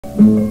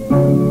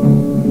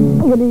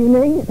Good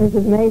evening. This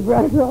is Mae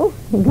Brussel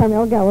in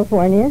Carmel,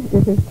 California.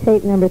 This is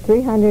tape number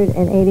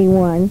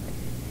 381,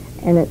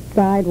 and it's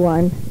side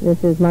one.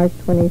 This is March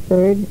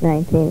 23rd,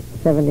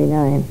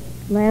 1979.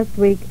 Last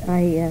week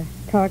I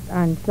talked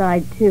on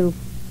side two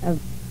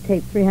of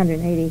tape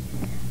 380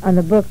 on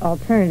the book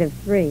Alternative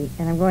 3,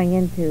 and I'm going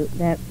into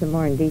that some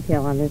more in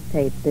detail on this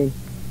tape. The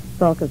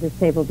bulk of this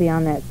tape will be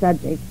on that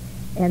subject.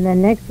 And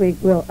then next week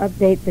we'll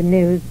update the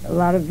news. A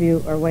lot of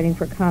you are waiting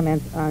for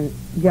comments on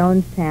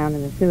Jonestown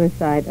and the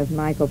suicide of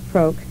Michael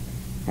Prokes.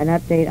 An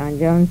update on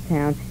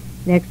Jonestown.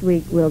 Next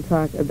week we'll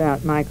talk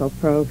about Michael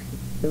Prokes,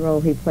 the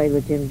role he played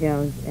with Jim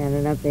Jones, and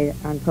an update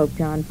on Pope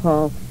John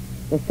Paul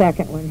II,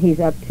 when he's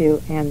up to,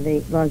 and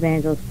the Los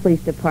Angeles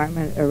Police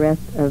Department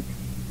arrest of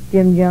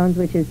Jim Jones,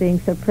 which is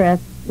being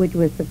suppressed, which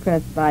was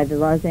suppressed by the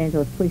Los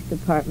Angeles Police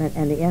Department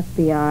and the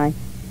FBI.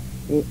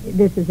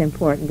 This is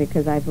important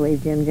because I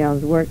believe Jim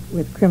Jones worked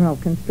with criminal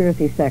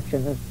conspiracy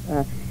section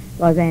of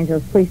Los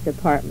Angeles Police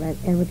Department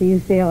and with the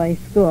UCLA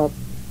school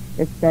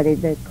that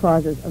studied the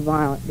causes of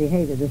violent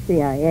behavior, the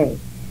CIA.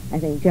 I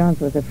think Jones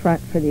was a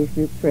front for these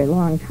groups for a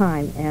long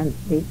time, and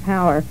the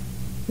power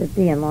that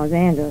be in Los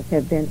Angeles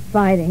have been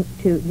fighting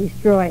to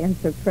destroy and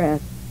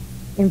suppress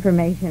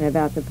information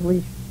about the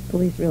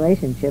police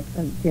relationship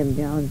of Jim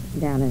Jones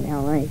down in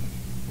L.A.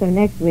 So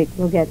next week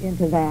we'll get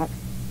into that.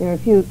 There are a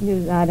few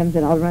news items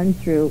that I'll run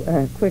through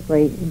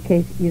quickly in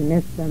case you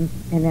missed them,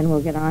 and then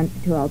we'll get on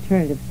to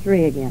Alternative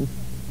 3 again.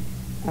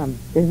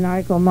 There's an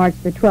article, March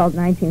the 12th,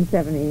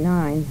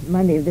 1979,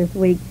 Monday of this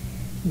week,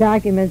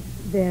 documents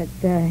that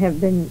have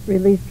been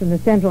released from the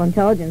Central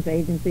Intelligence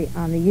Agency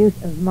on the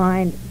use of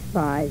mind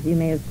spies. You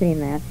may have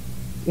seen that.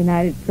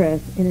 United Press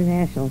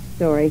International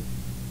story,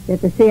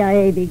 that the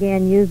CIA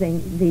began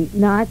using the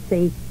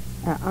Nazi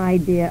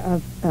idea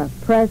of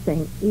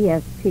pressing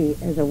ESP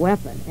as a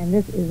weapon. And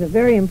this is a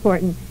very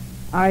important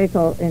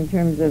article in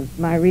terms of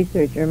my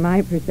research or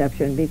my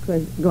perception,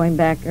 because going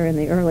back in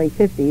the early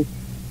 50s,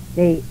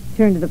 they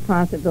turned to the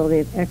possibility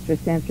of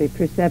extrasensory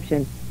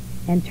perception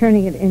and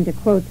turning it into,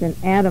 quotes, an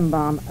atom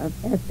bomb of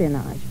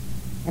espionage.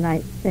 And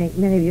I think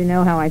many of you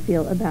know how I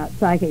feel about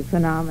psychic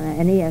phenomena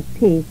and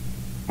ESP,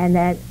 and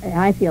that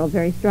I feel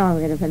very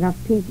strongly that if enough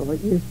people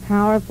use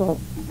powerful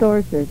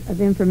sources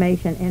of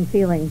information and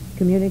feelings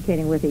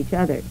communicating with each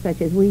other, such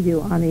as we do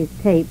on these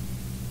tapes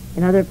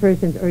and other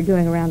persons are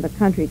doing around the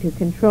country to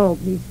control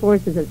these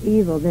forces of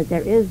evil, that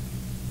there is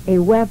a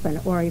weapon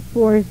or a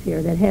force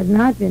here that has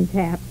not been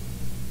tapped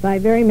by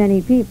very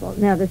many people.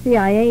 Now, the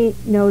CIA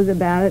knows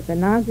about it, the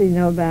Nazis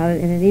know about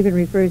it, and it even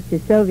refers to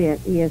Soviet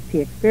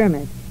ESP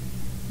experiments.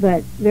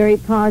 But very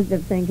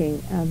positive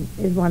thinking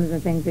is one of the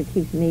things that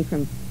keeps me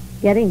from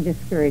getting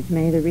discouraged.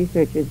 Many of the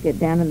researchers get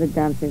down in the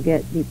dumps and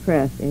get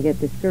depressed and get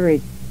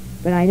discouraged.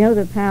 But I know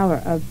the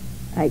power of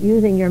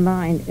using your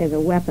mind as a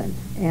weapon.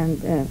 And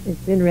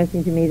it's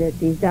interesting to me that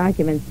these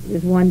documents,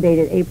 there's one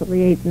dated April the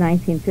 8th,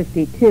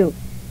 1952,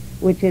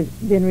 which has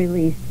been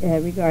released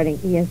regarding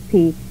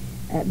ESP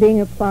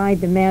being applied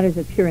to matters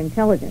of pure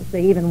intelligence.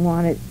 They even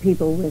wanted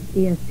people with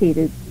ESP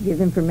to give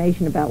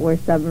information about where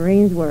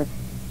submarines were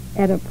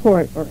at a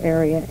port or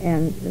area.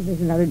 And there's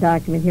another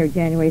document here,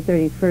 January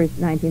 31st,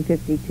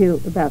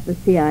 1952, about the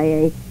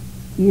CIA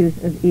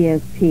use of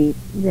ESP,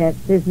 that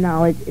this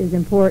knowledge is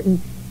important.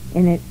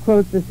 And it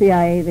quotes the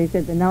CIA. They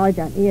said the knowledge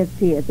on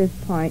ESP at this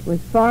point was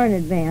far in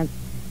advance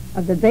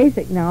of the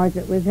basic knowledge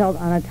that was held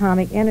on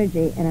atomic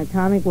energy and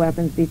atomic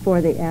weapons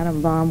before the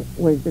atom bomb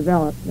was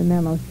developed, the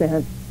memo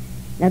says.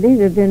 Now,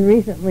 these have been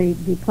recently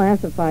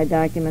declassified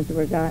documents that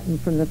were gotten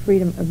from the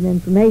Freedom of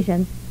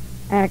Information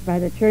Act by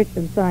the Church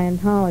of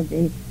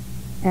Scientology,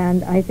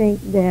 and I think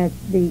that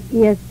the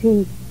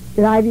ESP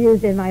that I've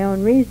used in my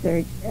own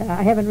research,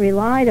 I haven't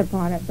relied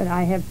upon it, but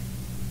I have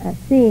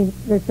seen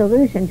the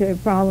solution to a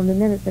problem the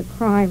minute the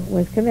crime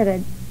was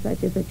committed,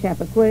 such as the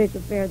Chappaquiddick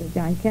affair, the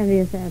John Kennedy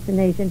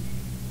assassination,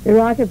 the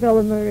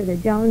Rockefeller murder, the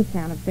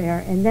Jonestown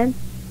affair. And then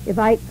if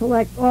I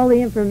collect all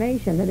the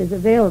information that is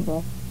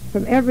available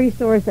from every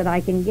source that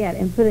I can get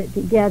and put it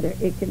together,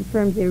 it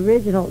confirms the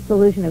original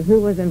solution of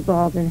who was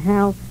involved and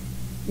how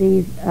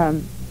these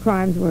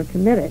crimes were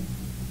committed.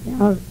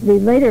 Now, the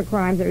later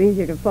crimes are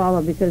easier to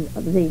follow because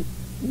of the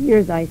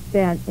years I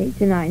spent, 8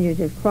 to 9 years,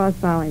 of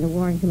cross-filing the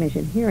Warren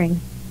Commission hearings.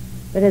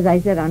 But as I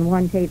said on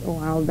one tape a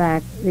while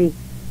back, the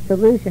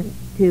solution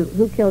to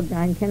who killed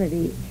John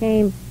Kennedy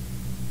came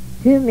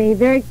to me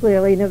very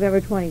clearly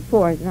November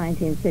 24th,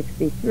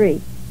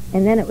 1963.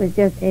 And then it was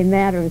just a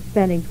matter of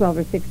spending 12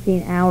 or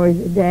 16 hours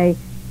a day,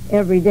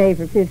 every day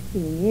for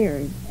 15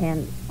 years,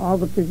 and all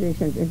the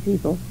positions and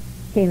people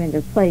came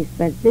into place.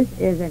 But this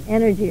is an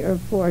energy or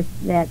force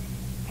that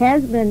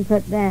has been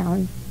put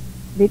down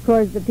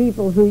because the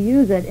people who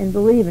use it and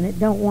believe in it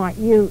don't want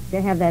you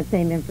to have that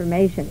same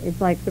information.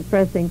 It's like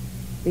suppressing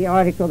the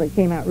article that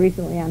came out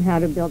recently on how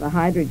to build a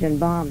hydrogen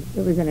bomb.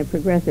 It was in a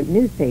progressive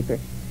newspaper.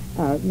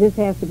 This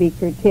has to be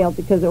curtailed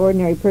because the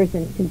ordinary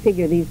person can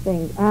figure these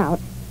things out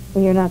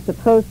when you're not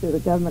supposed to. The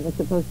government is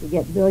supposed to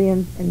get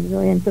billions and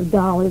billions of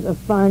dollars of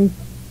funds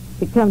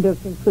to come to a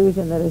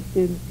conclusion that a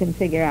student can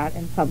figure out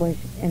and publish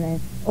in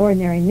an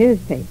ordinary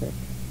newspaper.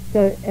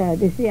 So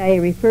the CIA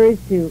refers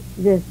to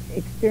this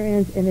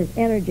experience and this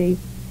energy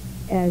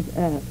as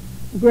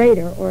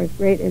greater, or as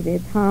great as the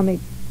atomic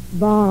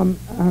bomb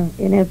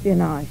in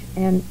espionage.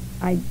 And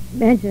I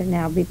mention it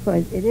now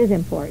because it is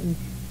important.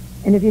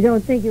 And if you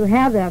don't think you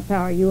have that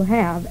power, you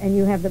have, and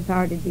you have the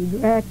power to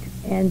direct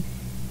and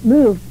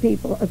move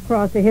people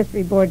across the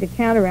history board to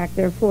counteract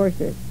their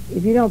forces.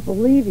 If you don't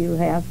believe you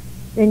have,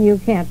 then you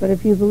can't. But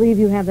if you believe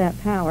you have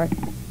that power,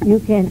 you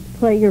can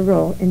play your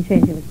role in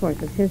changing the course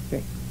of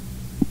history.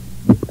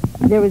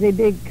 There was a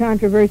big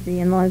controversy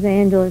in Los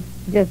Angeles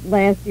just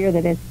last year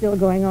that is still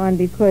going on,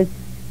 because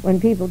when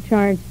people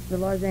charged the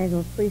Los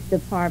Angeles Police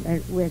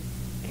Department with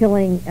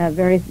killing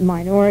various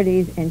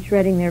minorities and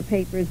shredding their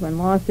papers when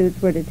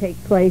lawsuits were to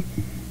take place,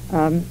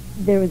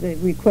 there was a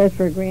request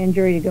for a grand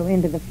jury to go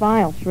into the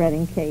file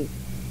shredding case.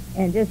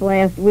 And just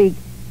last week,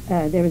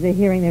 there was a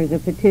hearing. There was a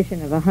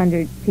petition of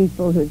 100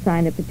 people who had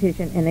signed a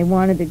petition, and they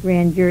wanted the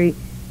grand jury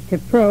to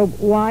probe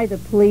why the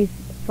police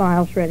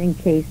file shredding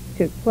case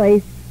took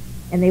place.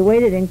 And they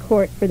waited in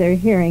court for their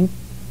hearing.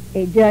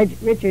 A judge,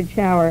 Richard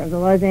Shower of the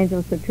Los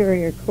Angeles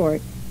Superior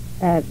Court,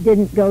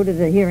 didn't go to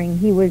the hearing.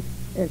 He was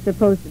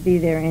supposed to be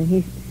there, and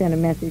he sent a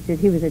message that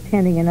he was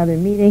attending another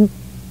meeting,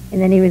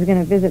 and then he was going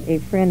to visit a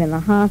friend in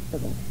the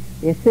hospital.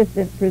 The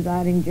assistant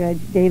presiding judge,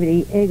 David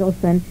E.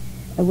 Eagleson,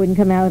 wouldn't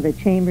come out of the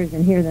chambers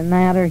and hear the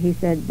matter. He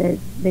said that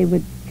they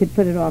could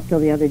put it off till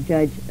the other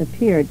judge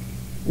appeared.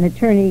 And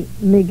attorney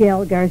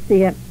Miguel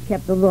Garcia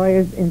kept the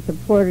lawyers and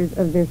supporters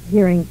of this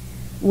hearing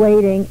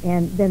waiting,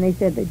 and then they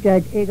said that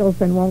Judge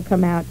Eagleson won't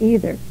come out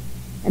either.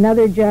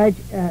 Another judge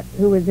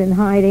who was in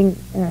hiding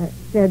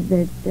said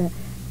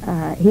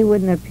that he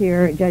wouldn't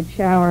appear, Judge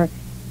Shower,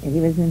 and he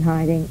was in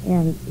hiding,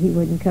 and he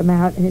wouldn't come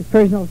out. And his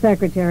personal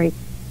secretary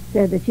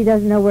said that she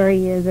doesn't know where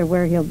he is or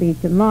where he'll be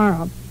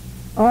tomorrow.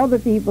 All the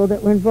people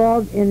that were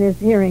involved in this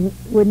hearing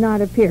would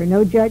not appear.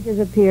 No judges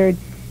appeared,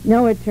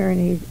 no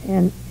attorneys,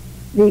 and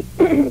the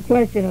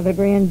question of the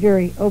grand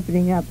jury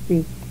opening up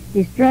the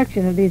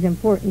destruction of these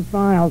important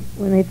files,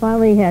 when they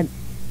finally had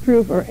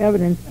proof or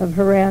evidence of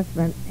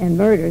harassment and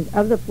murders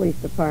of the police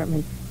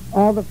department,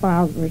 all the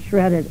files were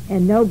shredded,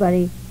 and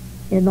nobody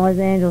in Los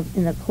Angeles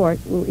in the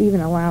courts will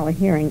even allow a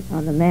hearing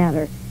on the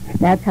matter.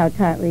 That's how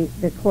tightly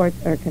the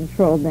courts are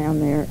controlled down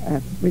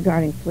there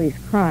regarding police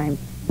crime.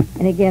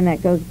 And again,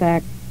 that goes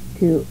back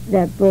to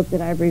that book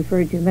that I've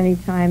referred to many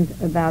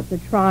times about the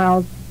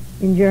trials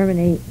in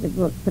Germany, the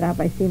book put out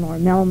by Seymour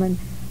Melman,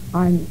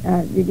 on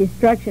the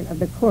destruction of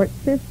the court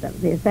system,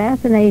 the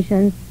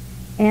assassinations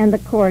and the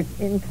courts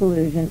in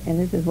collusion, and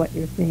this is what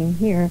you're seeing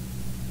here.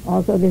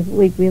 Also this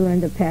week we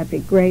learned that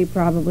Patrick Gray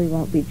probably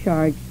won't be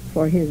charged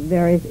for his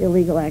various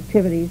illegal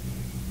activities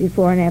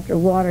before and after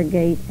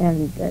Watergate,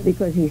 and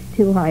because he's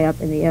too high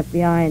up in the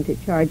FBI, and to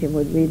charge him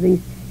would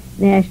release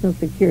national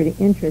security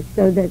interests.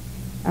 So that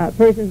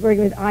persons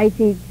working with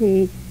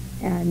ITT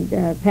and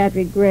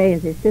Patrick Gray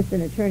as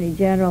Assistant Attorney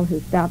General, who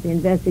stopped the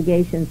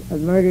investigations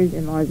of murders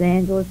in Los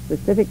Angeles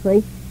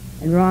specifically,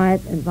 and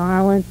riots and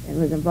violence,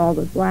 and was involved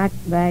with black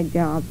bag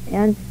jobs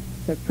and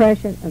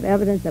suppression of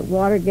evidence at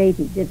Watergate.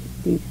 He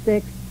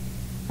de-sixed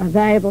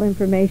valuable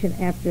information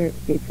after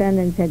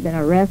defendants had been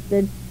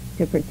arrested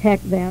to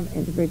protect them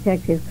and to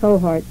protect his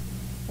cohorts.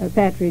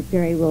 Patrick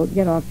Gray will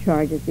get off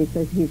charges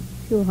because he's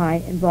too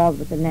high involved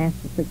with the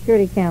National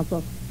Security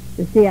Council,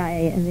 the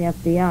CIA, and the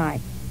FBI.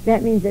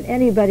 That means that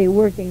anybody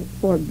working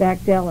for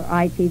Bechtel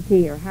or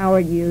ITT or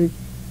Howard Hughes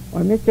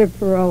or Mr.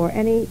 Perot or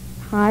any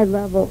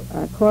high-level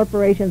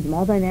corporations,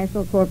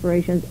 multinational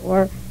corporations,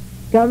 or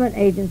government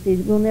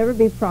agencies will never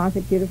be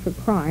prosecuted for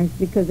crimes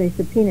because they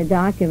subpoena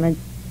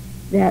documents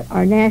that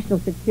are national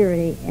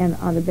security, and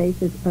on the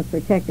basis of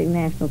protecting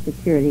national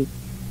security,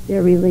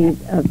 they're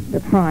relieved of the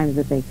crimes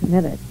that they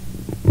committed.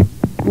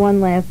 One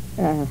last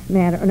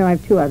matter. No, I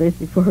have two others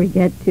before we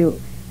get to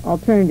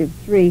alternative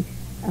three.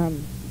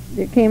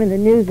 There came in the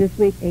news this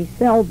week a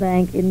cell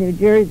bank in New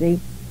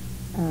Jersey,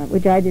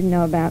 which I didn't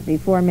know about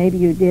before. Maybe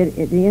you did.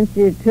 The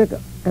institute took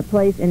a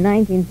place in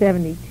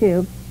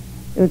 1972.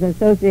 It was an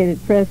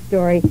Associated Press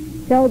story.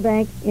 Cell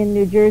bank in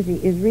New Jersey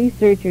is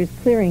Researchers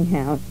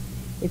Clearinghouse.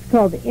 It's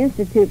called the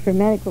Institute for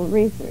Medical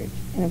Research.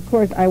 And of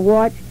course, I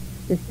watch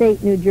the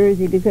state New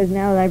Jersey because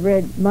now that I've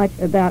read much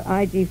about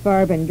I.G.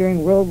 Farben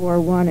during World War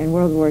I and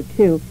World War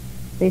II,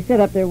 they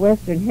set up their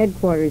Western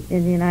headquarters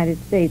in the United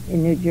States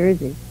in New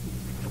Jersey.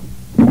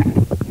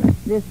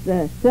 This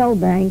cell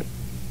bank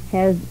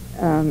has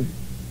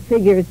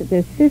figures that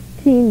there's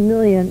 15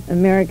 million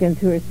Americans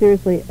who are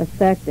seriously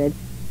affected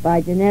by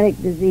genetic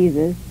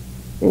diseases.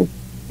 There's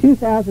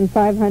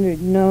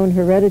 2,500 known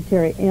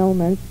hereditary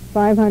ailments,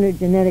 500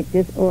 genetic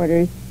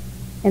disorders,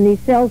 and these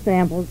cell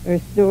samples are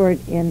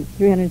stored in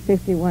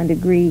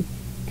 361-degree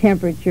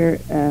temperature.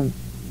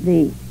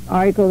 The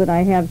article that I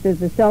have says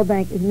the cell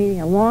bank is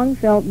meeting a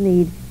long-felt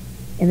need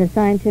in the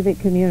scientific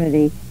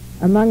community.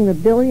 Among the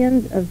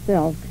billions of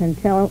cells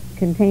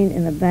contained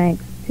in the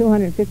bank's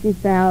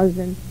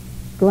 250,000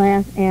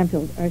 glass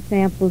ampules are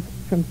samples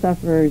from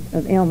sufferers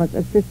of ailments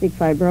of cystic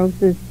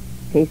fibrosis,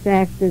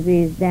 Tay-Sachs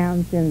disease,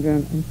 Down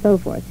syndrome, and so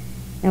forth.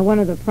 Now, one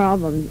of the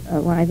problems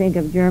when I think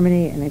of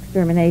Germany and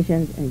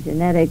exterminations and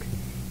genetics,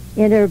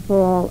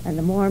 Interpol and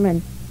the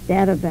Mormon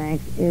data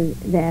banks, is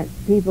that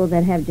people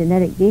that have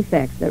genetic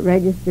defects that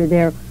register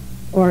there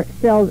or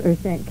cells are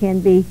sent can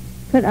be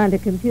put onto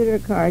computer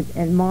cards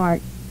and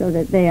marked so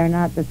that they are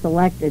not the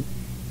selected,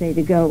 say,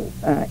 to go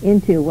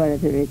into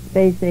whether it's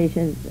space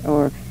stations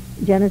or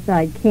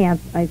genocide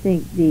camps. I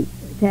think the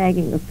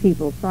tagging of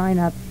people, sign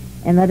up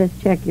and let us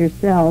check your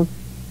cells,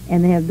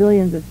 and they have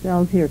billions of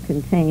cells here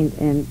contained,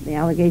 and the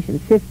allegation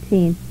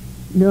 15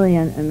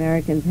 million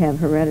Americans have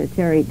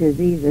hereditary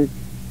diseases.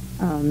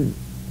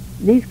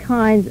 These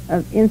kinds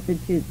of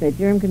institutes, the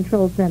Germ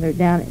Control Center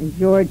down in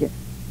Georgia,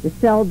 the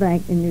Cell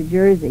Bank in New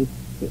Jersey,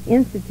 the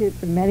Institute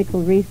for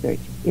Medical Research,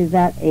 is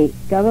that a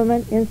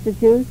government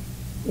institute?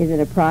 Is it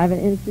a private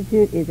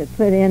institute? Is it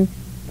put in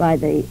by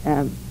the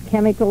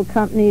chemical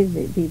companies,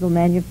 the people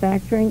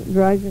manufacturing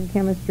drugs and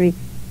chemistry?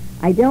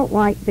 I don't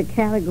like the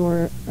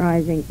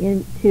categorizing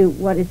into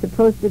what is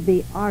supposed to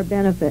be our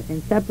benefit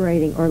and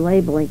separating or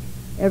labeling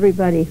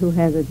everybody who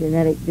has a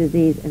genetic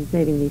disease and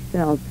saving these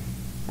cells.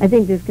 I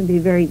think this can be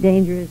very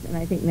dangerous, and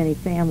I think many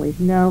families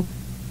know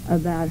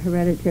about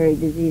hereditary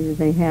diseases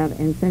they have,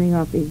 and sending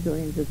off these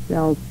billions of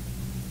cells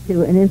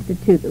to an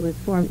institute that was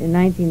formed in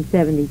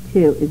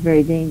 1972 is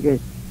very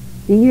dangerous.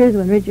 The years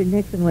when Richard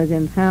Nixon was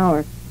in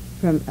power,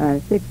 from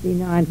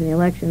 69 from the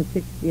election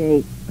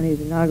 68, when he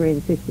was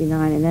inaugurated in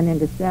 69, and then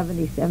into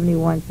 70,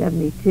 71,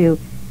 72,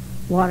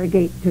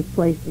 Watergate took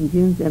place in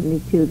June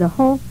 72. The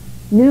whole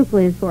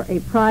nucleus for a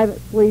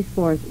private police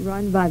force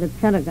run by the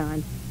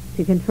Pentagon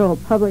to control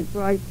public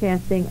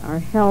broadcasting, our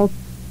health,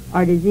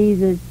 our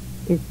diseases,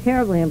 is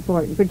terribly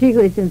important,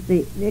 particularly since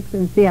the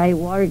Nixon CIA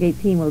Watergate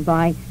team were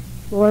buying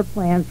floor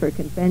plans for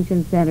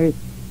convention centers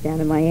down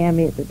in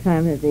Miami at the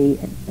time of the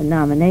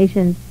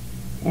nominations,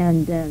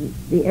 and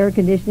the air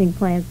conditioning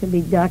plants can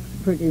be ducts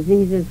for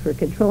diseases, for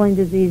controlling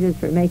diseases,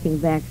 for making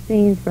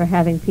vaccines, for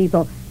having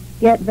people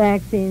get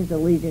vaccines, the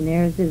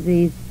Legionnaire's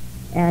disease,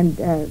 and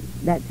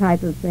that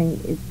type of thing.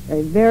 It's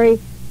a very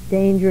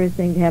dangerous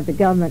thing to have the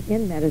government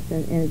in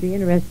medicine, and it'd be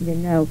interesting to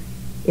know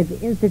if the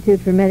Institute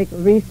for Medical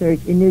Research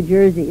in New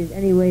Jersey is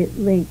any way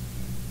linked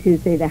to,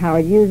 say, the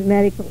Howard Hughes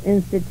Medical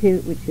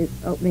Institute, which is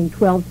opening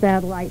 12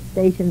 satellite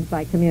stations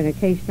by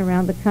communication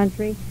around the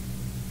country,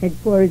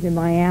 headquarters in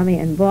Miami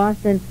and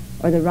Boston,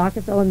 or the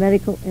Rockefeller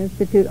Medical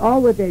Institute,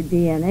 all with their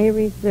DNA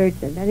research,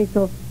 their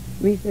medical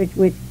research,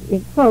 which,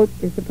 in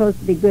quotes, is supposed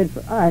to be good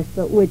for us,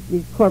 but which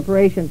these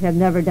corporations have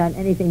never done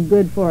anything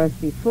good for us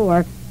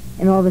before,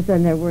 and all of a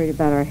sudden they're worried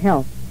about our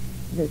health.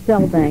 The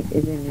cell bank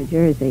is in New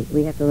Jersey.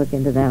 We have to look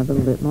into that a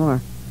little bit more.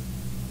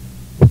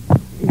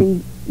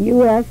 The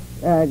U.S.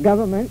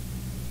 Government,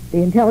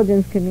 the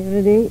intelligence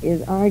community,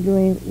 is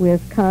arguing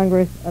with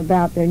Congress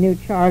about their new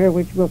charter,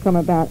 which will come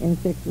about in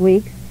 6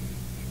 weeks.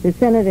 The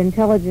Senate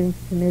Intelligence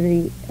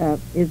Committee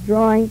is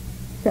drawing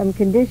some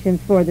conditions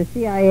for the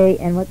CIA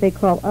and what they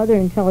call other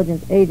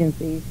intelligence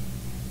agencies,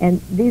 and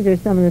these are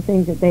some of the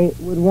things that they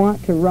would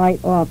want to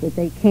write off that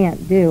they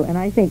can't do. And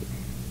I think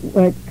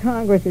what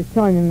Congress is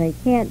telling them they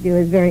can't do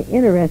is very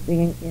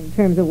interesting in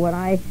terms of what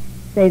I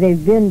say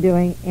they've been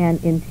doing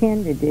and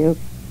intend to do.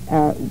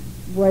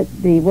 What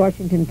the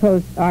Washington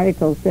Post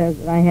article says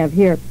that I have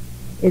here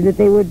is that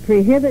they would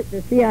prohibit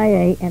the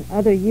CIA and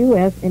other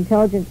U.S.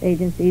 intelligence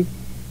agencies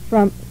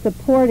from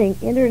supporting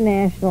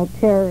international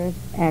terrorist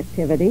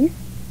activities.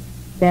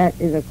 That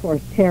is, of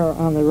course, terror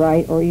on the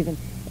right, or even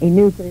a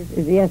nucleus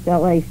is the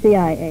SLA,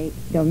 CIA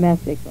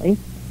domestically.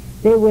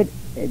 They would,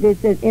 this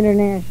says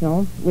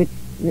international, which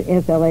the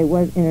SLA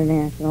was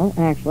international,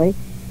 actually.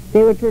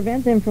 They would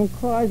prevent them from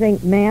causing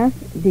mass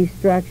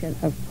destruction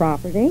of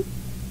property,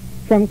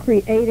 from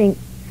creating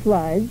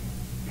floods,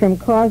 from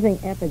causing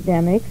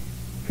epidemics,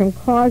 from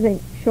causing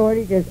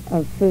shortages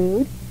of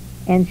food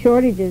and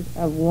shortages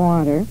of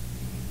water.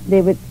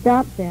 They would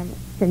stop them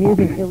from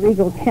using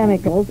illegal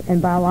chemicals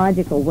and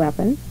biological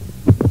weapons.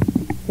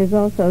 There's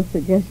also a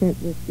suggestion that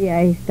the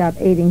CIA stop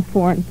aiding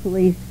foreign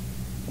police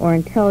or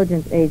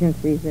intelligence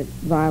agencies that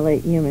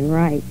violate human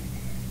rights.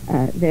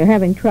 They're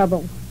having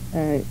trouble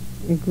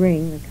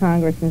agreeing, the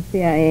Congress and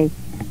CIA,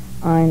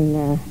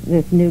 on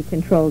this new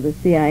control of the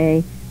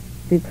CIA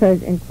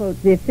because, in quotes,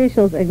 the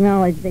officials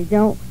acknowledge they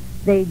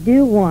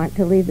do want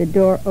to leave the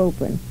door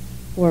open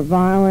for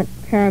violent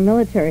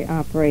paramilitary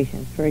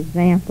operations. For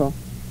example,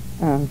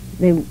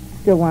 they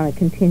still want to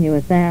continue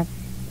with that,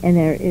 and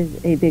there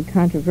is a big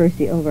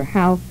controversy over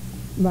how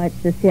much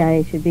the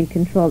CIA should be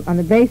controlled. On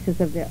the basis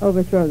of the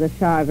overthrow of the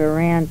Shah of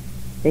Iran,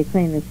 they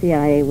claim the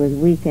CIA was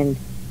weakened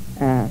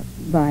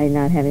by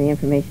not having the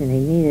information they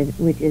needed,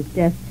 which is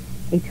just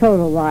a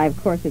total lie.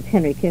 Of course, it's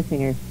Henry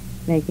Kissinger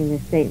making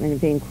this statement and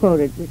being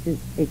quoted, which is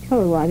a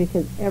total lie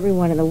because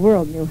everyone in the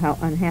world knew how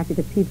unhappy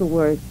the people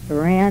were with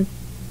Iran,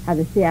 how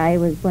the CIA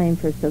was blamed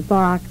for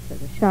Sabak, for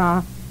the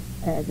Shah.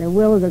 The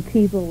will of the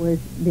people was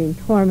being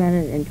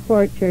tormented and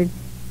tortured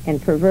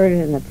and perverted,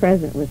 and the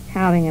president was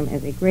touting him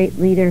as a great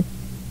leader,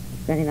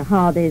 spending the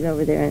holidays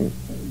over there in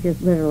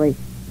just literally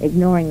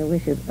ignoring the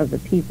wishes of the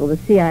people. The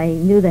CIA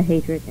knew the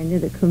hatred and knew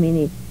that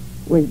Khomeini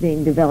was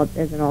being developed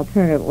as an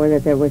alternative, or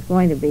that there was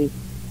going to be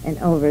an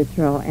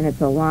overthrow, and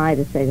it's a lie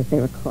to say that they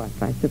were caught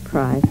by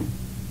surprise.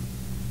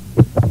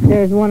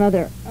 There's one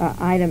other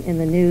item in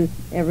the news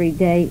every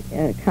day,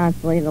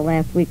 constantly in the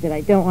last week, that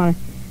I don't want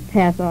to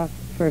pass off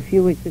for a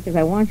few weeks because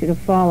I want you to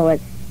follow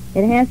it.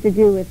 It has to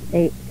do with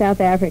a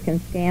South African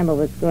scandal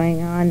that's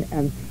going on.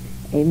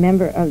 A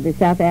member of the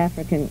South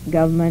African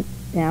government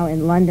now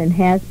in London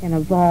has in a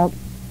vault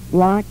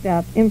locked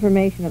up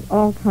information of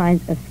all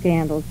kinds of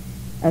scandals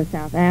of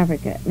South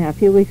Africa. Now, a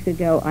few weeks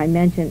ago, I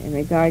mentioned in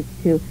regards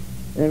to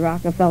the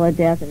Rockefeller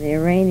death and the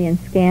Iranian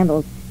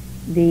scandals,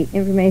 the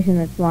information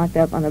that's locked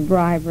up on the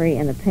bribery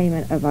and the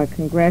payment of our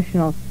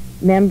congressional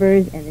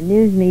members and the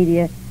news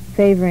media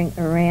favoring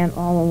Iran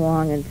all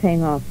along and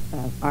paying off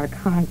our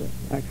Congress.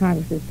 Our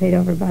Congress is paid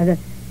over by the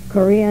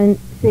Korean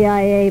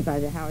CIA, by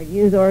the Howard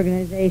Hughes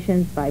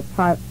organizations, by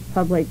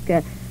public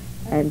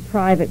and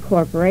private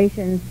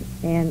corporations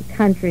and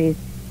countries.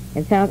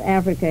 And South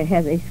Africa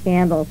has a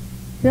scandal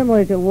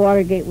similar to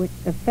Watergate, which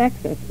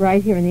affects us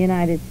right here in the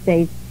United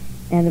States.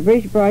 And the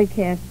British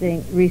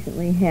Broadcasting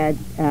recently had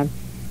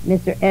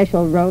Mr.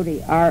 Eshel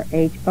Rhodey,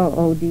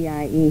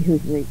 R-H-O-O-D-I-E,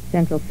 who's the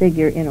central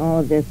figure in all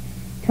of this,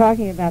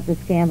 talking about the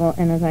scandal.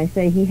 And as I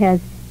say, he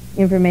has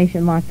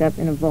information locked up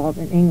in a vault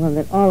in England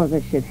that all of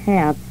us should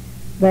have.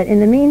 But in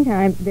the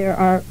meantime, there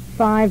are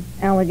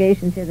 5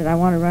 allegations here that I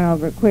want to run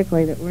over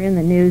quickly that were in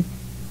the news.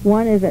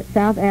 One is that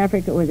South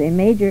Africa was a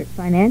major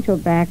financial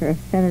backer of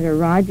Senator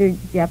Roger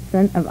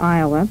Jepson of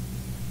Iowa,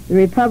 the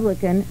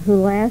Republican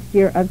who last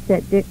year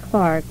upset Dick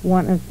Clark,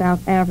 one of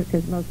South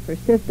Africa's most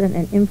persistent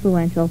and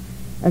influential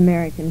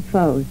American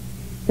foes.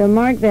 So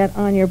mark that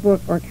on your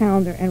book or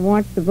calendar and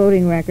watch the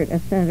voting record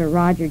of Senator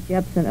Roger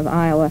Jepson of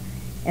Iowa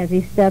as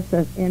he steps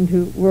us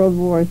into World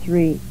War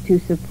III to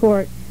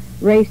support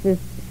racist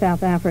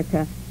South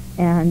Africa,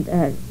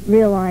 and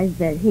realize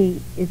that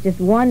he is just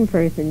one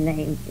person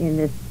named in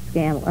this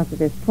scandal up to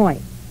this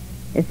point.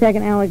 The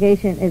second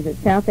allegation is that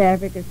South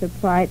Africa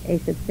supplied a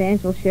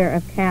substantial share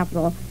of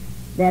capital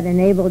that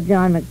enabled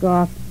John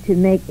McGough to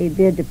make a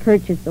bid to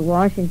purchase the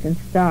Washington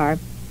Star,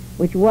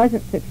 which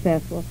wasn't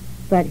successful,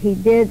 but he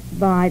did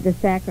buy the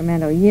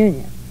Sacramento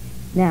Union.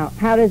 Now,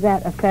 how does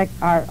that affect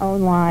our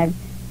own lives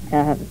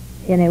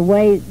in a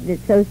way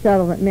that's so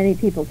subtle that many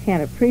people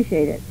can't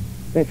appreciate it?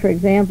 But, for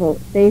example,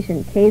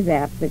 station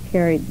KZAP, that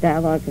carried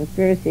Dialogue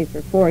Conspiracy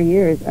for 4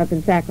 years up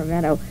in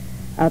Sacramento,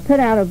 put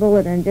out a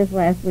bulletin just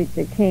last week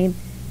that came,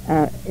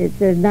 it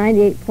says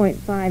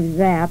 98.5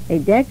 ZAP, a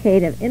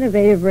decade of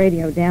innovative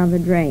radio down the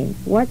drain.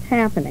 What's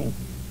happening?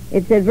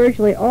 It said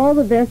virtually all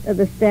the best of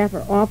the staff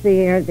are off the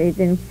air. They've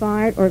been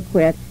fired or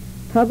quit.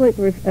 Public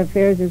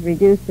affairs is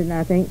reduced to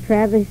nothing.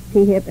 Travis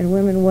T-Hip and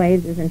Women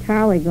Waves is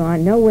entirely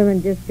gone. No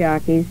women disc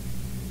jockeys.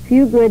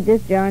 Few good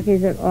disc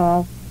jockeys at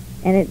all.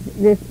 And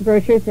this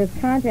brochure says,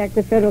 contact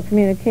the Federal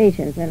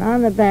Communications. And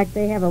on the back,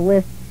 they have a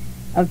list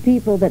of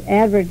people that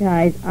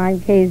advertise on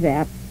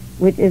KZAP,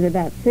 which is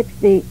about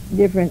 60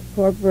 different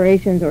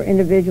corporations or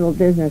individual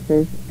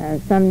businesses,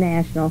 some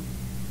national.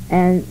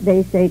 And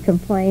they say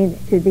complain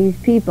to these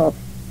people,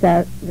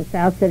 the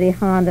South City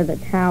Honda, the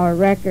Tower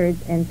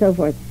Records, and so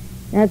forth.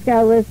 Now, it's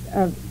got a list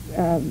of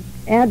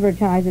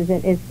advertisers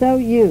that is so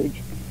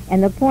huge.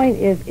 And the point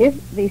is,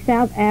 if the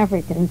South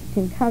Africans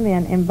can come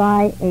in and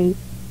buy a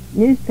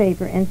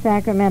newspaper in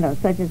Sacramento,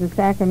 such as the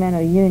Sacramento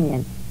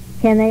Union,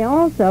 can they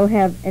also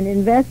have an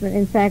investment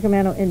in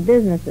Sacramento in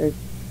businesses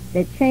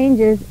that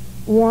changes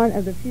one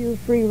of the few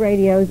free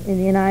radios in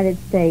the United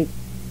States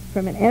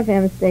from an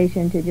FM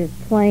station to just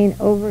plain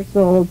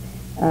oversold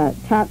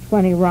top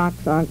 20 rock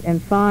songs,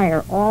 and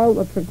fire all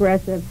the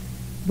progressive,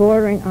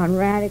 bordering on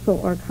radical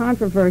or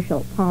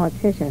controversial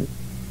politicians,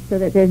 so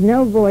that there's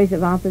no voice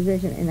of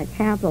opposition in the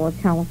capital of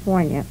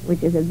California,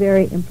 which is a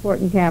very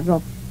important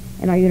capital.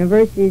 And our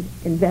universities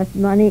invest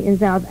money in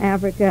South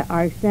Africa.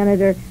 Our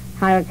Senator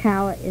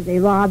Hayakawa is a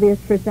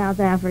lobbyist for South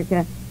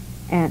Africa,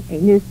 and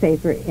a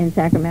newspaper in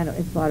Sacramento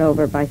is bought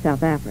over by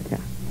South Africa.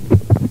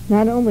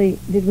 Not only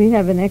did we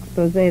have an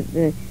expose at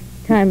the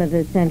time of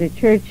the Senator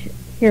Church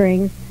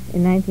hearings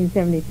in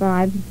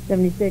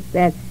 1975-76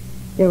 that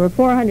there were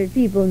 400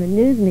 people in the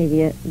news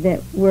media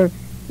that were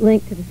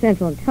linked to the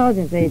Central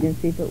Intelligence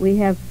Agency, but we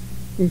have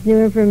this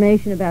new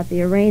information about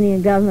the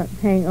Iranian government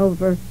paying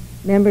over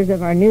members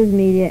of our news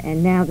media,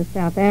 and now the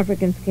South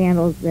African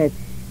scandals that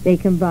they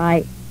can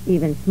buy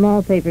even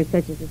small papers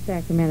such as the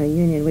Sacramento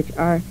Union, which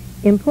are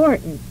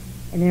important.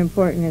 And they're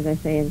important, as I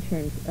say, in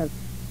terms of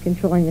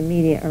controlling the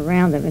media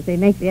around them. If they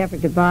make the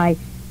effort to buy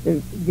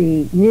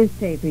the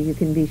newspaper, you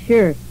can be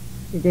sure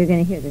that they're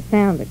going to hear the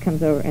sound that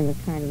comes over in the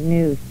kind of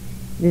news.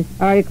 This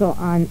article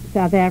on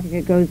South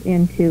Africa goes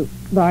into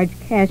large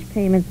cash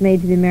payments made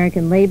to the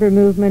American labor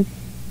movement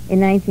in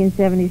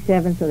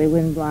 1977 so they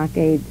wouldn't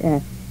blockade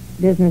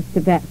business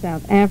to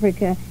South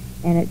Africa,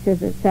 and it says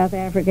that South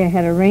Africa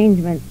had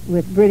arrangements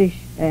with British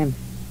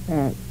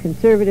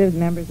conservatives,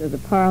 members of the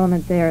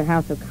parliament there,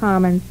 House of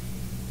Commons,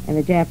 and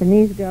the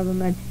Japanese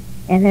government,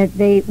 and that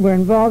they were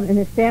involved in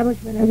the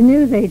establishment of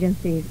news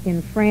agencies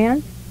in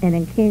France and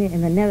in Kenya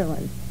and the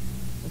Netherlands.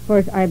 Of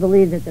course, I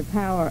believe that the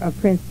power of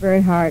Prince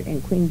Bernhard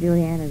and Queen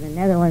Juliana in the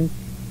Netherlands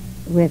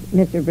with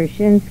Mr.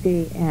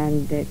 Brzezinski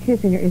and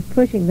Kissinger is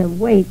pushing the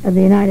weight of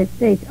the United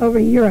States over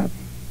Europe.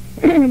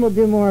 And we'll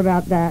do more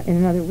about that in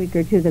another week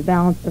or two, the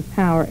balance of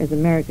power as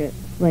America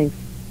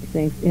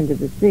sinks into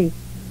the sea.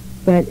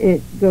 But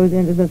it goes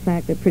into the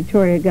fact that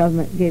Pretoria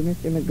government gave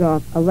Mr.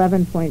 McGough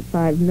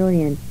 $11.5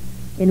 million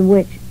in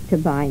which to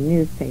buy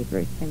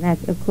newspapers. And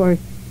that's, of course,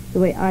 the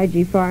way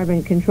I.G.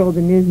 Farben controlled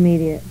the news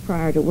media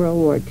prior to World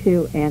War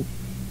II. And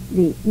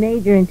the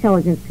major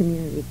intelligence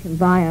community can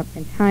buy up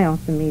and tie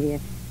off the media,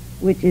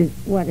 which is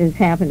what has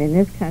happened in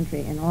this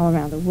country and all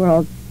around the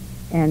world.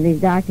 And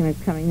these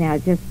documents coming now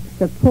just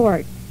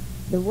support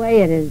the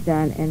way it is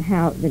done and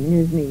how the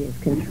news media is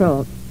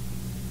controlled.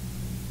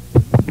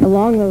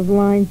 Along those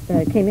lines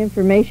came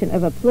information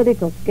of a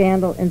political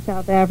scandal in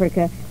South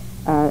Africa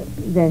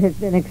that has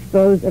been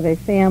exposed of a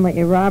family,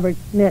 a Robert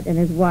Smith and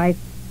his wife,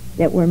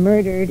 that were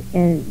murdered,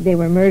 and they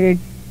were murdered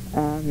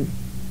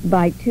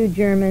by two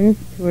Germans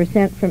who were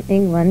sent from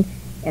England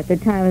at the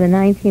time of the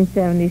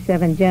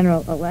 1977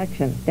 general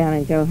election down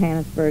in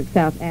Johannesburg,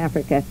 South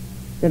Africa.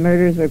 The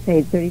murderers were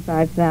paid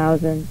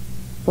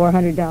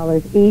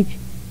 $35,400 each,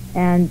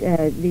 and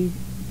these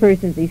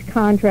persons, these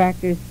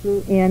contractors,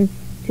 flew in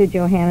to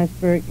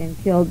Johannesburg and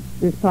killed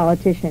this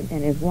politician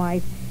and his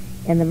wife,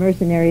 and the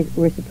mercenaries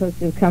were supposed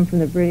to have come from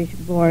the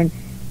British-born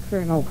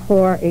Colonel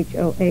Hoare,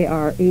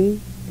 H-O-A-R-E.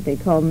 They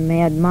called him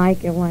Mad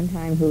Mike at one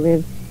time, who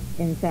lived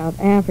in South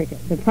Africa.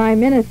 The Prime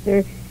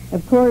Minister,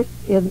 of course,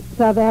 in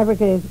South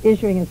Africa is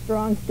issuing a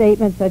strong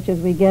statement, such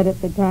as we get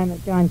at the time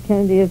that John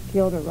Kennedy is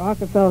killed or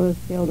Rockefeller is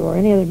killed or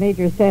any other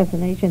major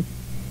assassination.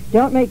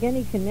 Don't make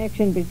any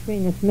connection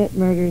between the Smith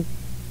murders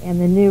and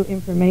the new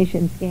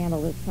information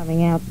scandal that's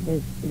coming out.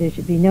 There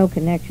should be no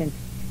connection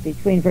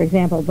between, for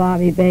example,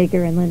 Bobby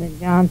Baker and Lyndon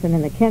Johnson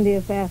and the Kennedy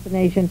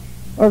assassination,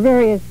 or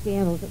various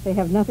scandals that they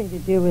have nothing to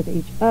do with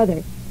each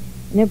other.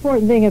 An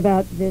important thing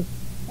about this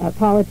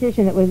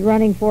politician that was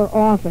running for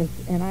office,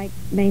 and I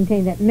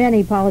maintain that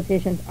many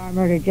politicians are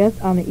murdered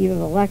just on the eve of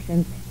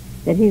elections,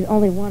 that he's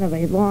only one of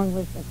a long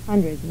list of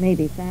hundreds,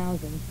 maybe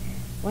thousands.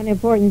 One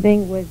important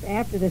thing was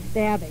after the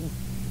stabbing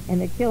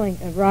and the killing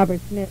of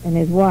Robert Smith and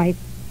his wife,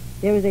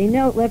 there was a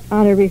note left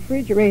on a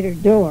refrigerator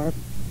door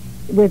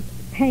with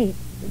paint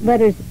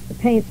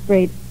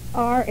sprayed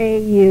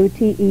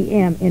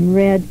R-A-U-T-E-M in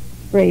red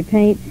spray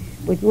paint,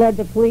 which led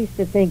the police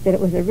to think that it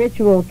was a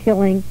ritual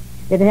killing,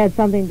 that it had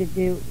something to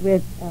do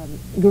with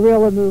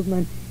guerrilla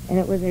movement, and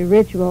it was a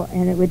ritual,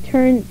 and it would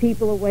turn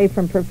people away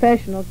from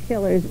professional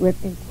killers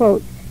with, in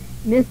quotes,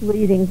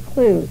 misleading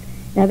clues.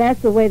 Now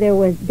that's the way there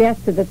was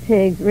 "Death to the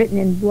Pigs" written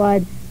in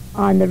blood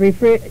on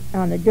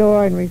the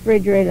door and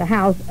refrigerator of the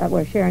house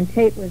where Sharon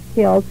Tate was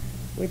killed,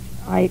 which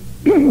I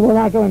will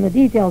not go into the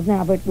details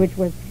now, but which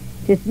was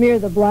to smear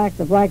the Black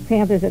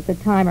Panthers at the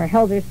time, or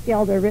Helter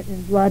Skelter written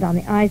in blood on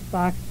the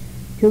icebox,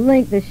 to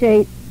link the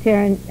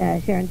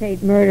Sharon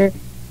Tate murder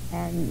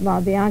and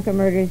La Bianca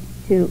murders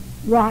to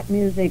rock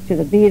music, to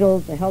the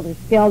Beatles, the Helter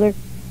Skelter.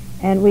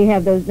 And we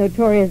have those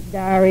notorious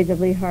diaries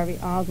of Lee Harvey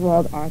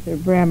Oswald, Arthur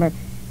Bremer,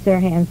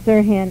 Sirhan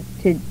Sirhan,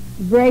 to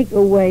break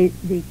away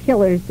the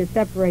killers, to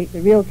separate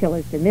the real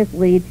killers, to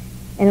mislead.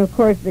 And of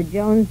course the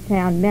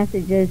Jonestown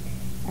messages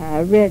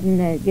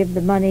written give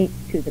the money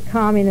to the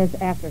communists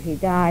after he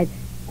died,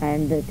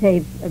 and the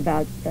tapes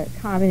about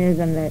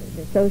communism, the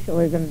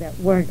socialism that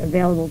weren't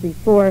available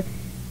before,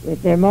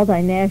 with their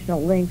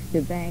multinational links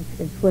to banks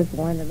in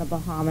Switzerland and the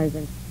Bahamas,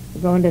 and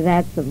we'll go into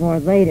that some more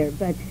later.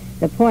 But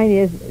the point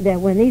is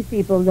that when these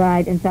people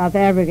died in South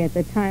Africa at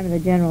the time of the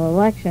general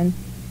election,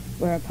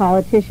 where a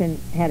politician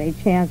had a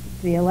chance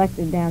to be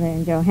elected down there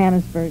in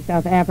Johannesburg,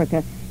 South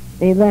Africa,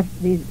 they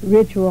left these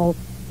ritual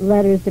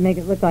letters to make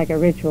it look like a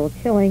ritual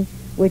killing,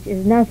 which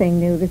is nothing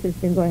new. This has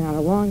been going on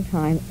a long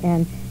time,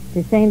 and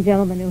the same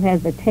gentleman who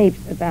has the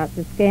tapes about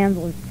the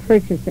scandalous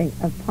purchasing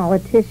of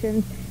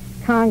politicians,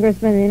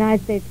 congressmen in the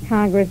United States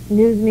Congress,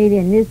 news media,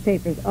 and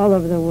newspapers all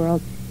over the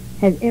world,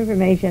 has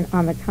information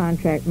on the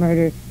contract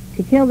murder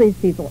to kill these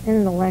people in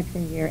an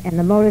election year. And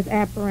the modus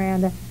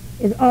operandi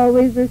is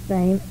always the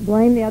same: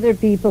 blame the other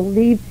people,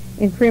 leave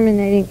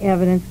incriminating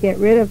evidence, get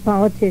rid of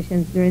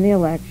politicians during the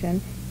election,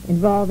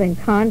 involving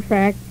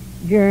contract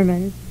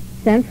Germans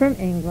sent from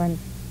England,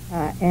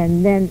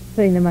 and then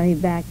putting the money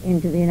back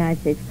into the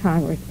United States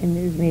Congress and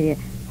news media,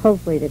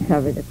 hopefully to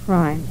cover the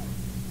crime.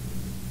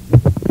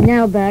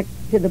 Now back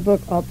to the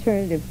book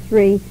Alternative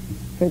 3.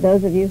 For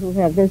those of you who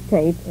have this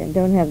tape and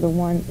don't have the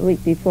one a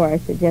week before, I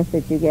suggest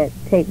that you get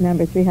tape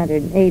number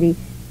 380,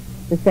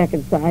 the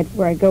second side,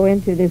 where I go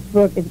into this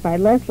book. It's by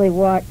Leslie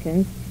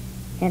Watkins,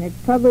 and it's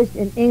published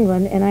in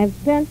England, and I've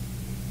spent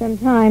some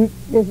time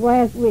this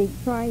last week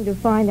trying to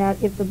find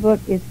out if the book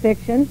is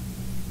fiction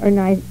or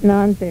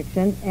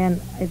nonfiction,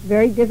 and it's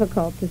very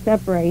difficult to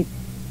separate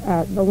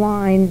the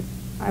line.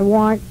 I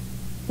want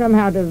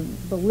somehow to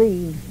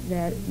believe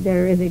that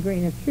there is a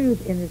grain of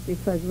truth in this,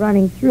 because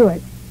running through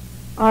it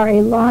are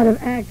a lot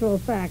of actual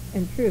facts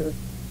and truth.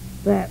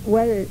 But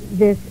whether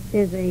this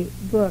is a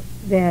book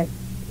that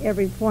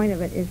every point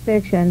of it is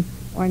fiction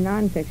or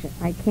nonfiction,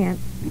 I can't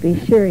be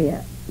sure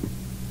yet.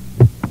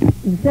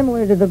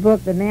 Similar to the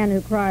book The Man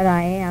Who Cried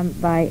I Am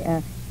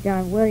by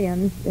John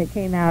Williams that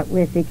came out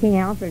with the King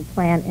Alfred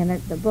plan in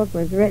it, the book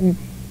was written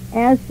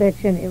as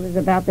fiction. It was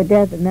about the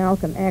death of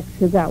Malcolm X,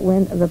 who got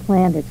wind of the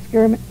plan to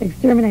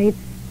exterminate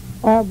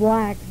all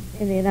blacks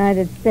in the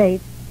United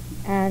States.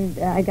 And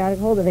I got a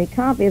hold of a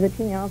copy of the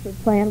King Alfred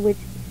plan, which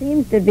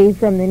seems to be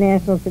from the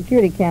National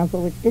Security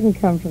Council, which didn't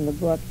come from the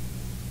book.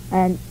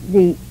 And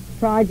the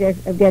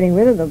projects of getting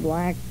rid of the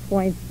blacks,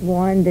 points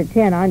 1 to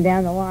 10 on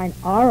down the line,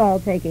 are all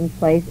taking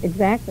place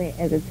exactly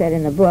as it said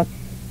in the book.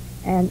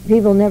 And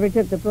people never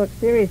took the book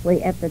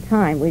seriously at the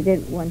time. We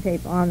did one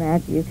tape on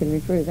that. You can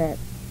refer to that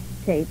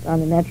tape on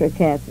the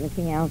MetroCast and the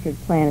King Alfred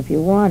plan if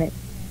you want it.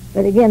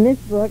 But again, this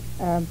book,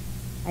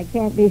 I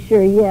can't be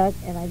sure yet,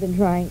 and I've been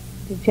trying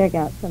to check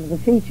out some of the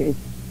features.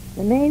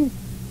 The main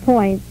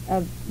point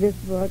of this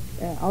book,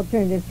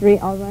 Alternative 3,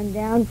 I'll run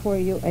down for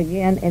you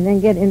again and then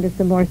get into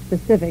some more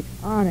specifics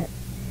on it.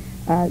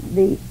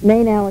 The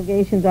main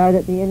allegations are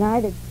that the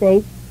United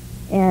States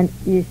and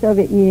the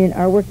Soviet Union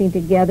are working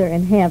together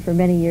and have for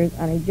many years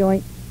on a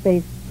joint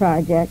space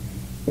project,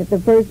 that the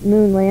first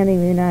moon landing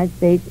of the United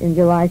States in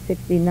July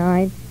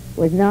 '69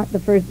 was not the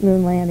first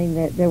moon landing,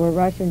 that there were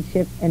Russian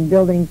ships and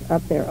buildings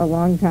up there a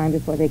long time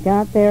before they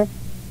got there,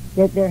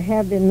 that there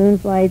have been moon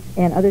flights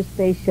and other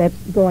spaceships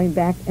going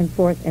back and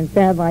forth, and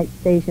satellite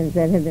stations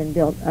that have been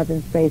built up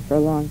in space for a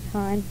long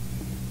time,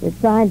 that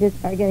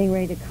scientists are getting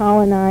ready to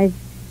colonize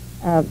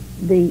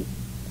the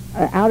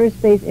outer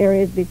space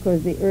areas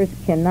because the Earth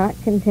cannot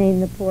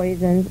contain the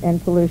poisons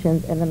and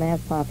pollutions and the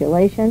mass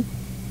population.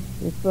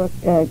 This book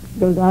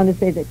goes on to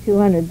say that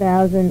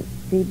 200,000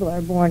 people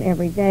are born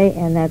every day,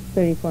 and that's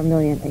 34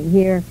 million a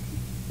year,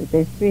 that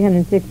there's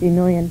 360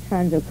 million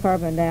tons of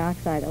carbon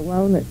dioxide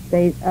alone that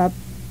stays up,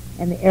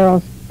 and the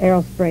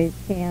aerospace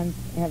cans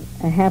have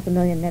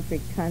 500,000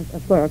 metric tons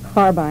of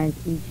fluorocarbons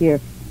each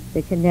year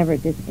that can never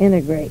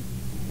disintegrate.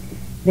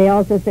 They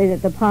also say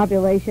that the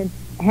population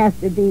has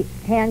to be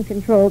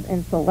hand-controlled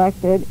and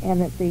selected,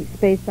 and that the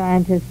space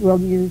scientists will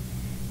use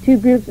two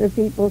groups of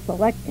people,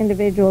 select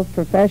individuals,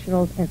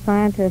 professionals, and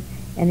scientists,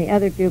 and the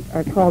other group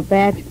are called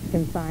batch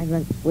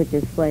consignments, which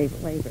is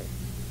slave labor.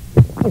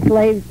 The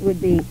slaves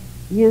would be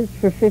used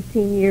for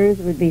 15 years,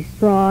 would be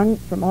strong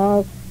from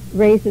all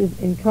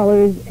races and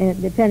colors, and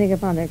depending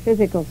upon their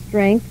physical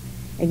strength.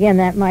 Again,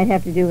 that might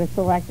have to do with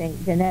selecting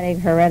genetic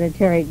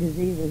hereditary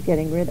diseases,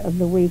 getting rid of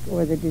the weak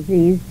or the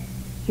diseased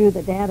through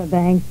the data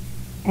banks,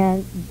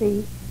 and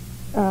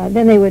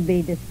then they would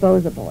be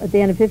disposable. At the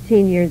end of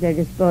 15 years, they're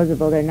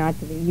disposable. They're not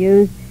to be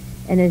used,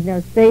 and there's no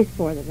space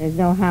for them. There's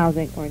no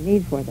housing or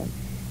need for them.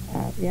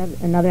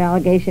 Another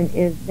allegation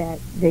is that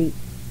the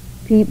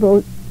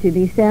people to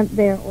be sent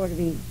there or to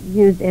be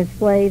used as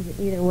slaves,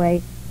 either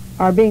way,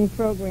 are being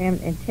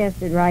programmed and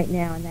tested right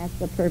now, and that's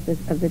the purpose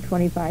of the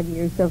 25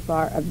 years so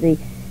far of the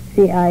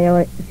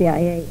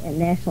CIA and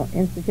National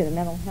Institute of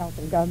Mental Health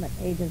and government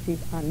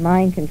agencies on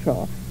mind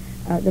control.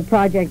 The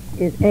project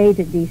is, A,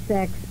 to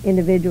desex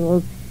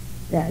individuals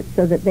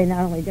so that they not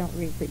only don't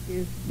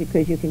reproduce,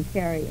 because you can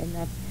carry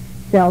enough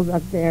cells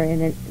up there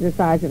in the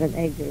size of an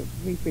egg to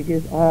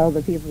reproduce all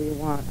the people you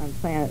want on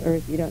planet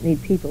Earth. You don't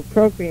need people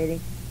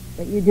procreating,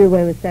 but you do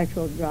away with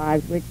sexual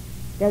drives, which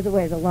does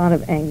away with a lot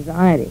of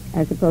anxiety.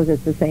 I suppose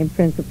it's the same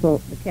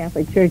principle, the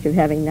Catholic Church, of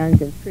having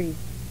nuns and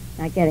priests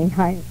not getting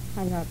hung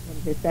up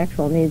into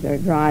sexual needs or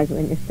drives.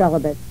 When you're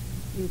celibate,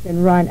 you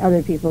can run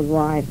other people's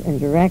lives and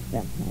direct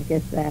them. I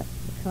guess that's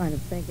the kind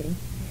of thinking.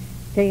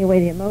 Taking away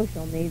the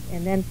emotional needs.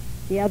 And then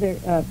the other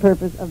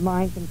purpose of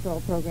mind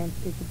control programs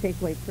is to take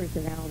away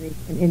personalities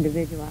and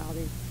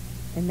individualities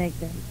and make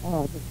them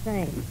all the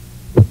same.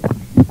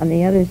 On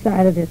the other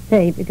side of this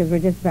tape, because we're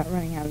just about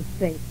running out of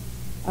space,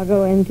 I'll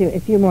go into a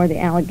few more of the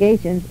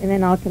allegations, and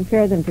then I'll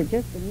compare them to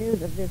just the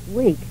news of this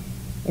week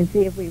and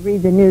see if we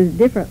read the news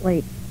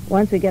differently.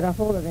 Once we get a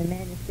hold of a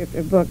manuscript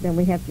or book, then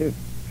we have to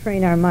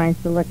train our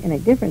minds to look in a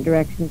different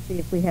direction and see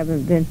if we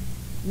haven't been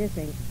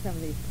missing some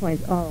of these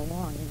points all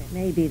along, and it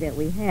may be that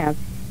we have,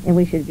 and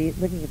we should be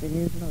looking at the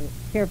news more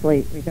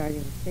carefully regarding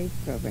the space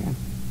program.